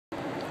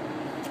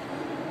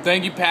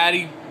Thank you,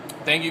 Patty.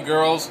 Thank you,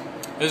 girls.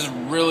 This is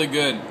really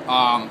good.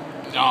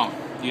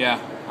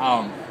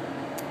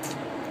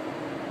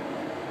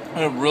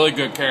 A really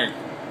good cake,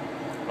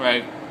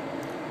 right?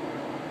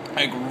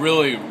 Like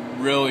really,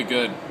 really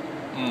good.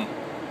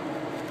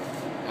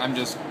 I'm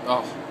just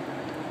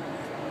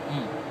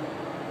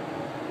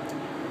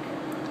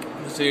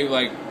See,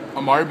 like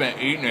I'm already been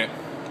eating it.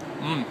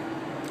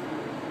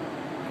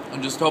 I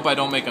just hope I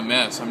don't make a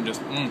mess. I'm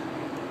just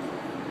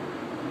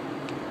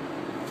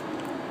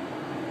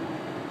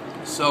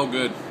so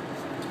good,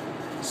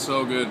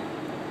 so good.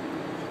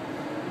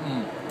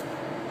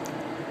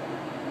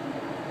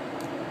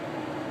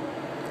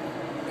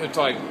 It's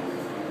like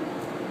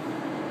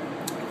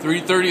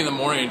 3:30 in the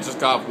morning. I just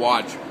got off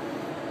watch.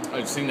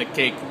 I've seen the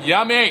cake.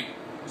 Yummy!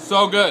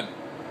 So good.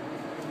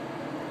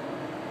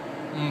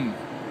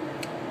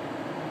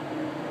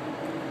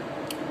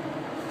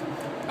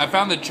 I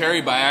found the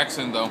cherry by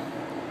accident though.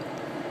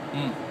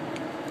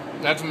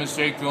 That's a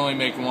mistake to only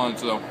make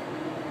once though.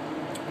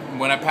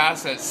 When I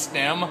pass that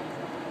stem,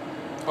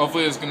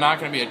 hopefully there's not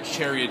going to be a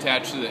cherry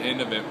attached to the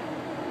end of it.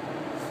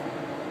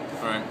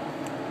 Alright.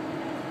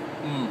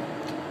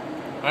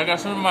 I got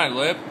some on my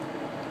lip.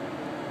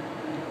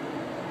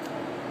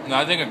 No,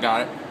 I think I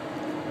got it.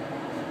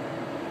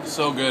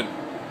 So good.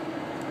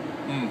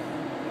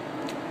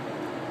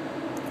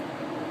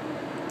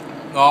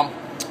 Well,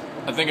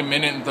 I think a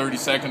minute and 30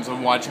 seconds of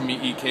watching me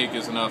eat cake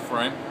is enough,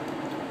 right?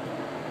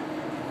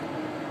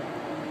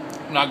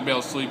 I'm not going to be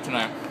able to sleep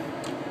tonight.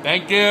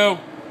 Thank you.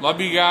 Love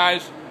you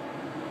guys.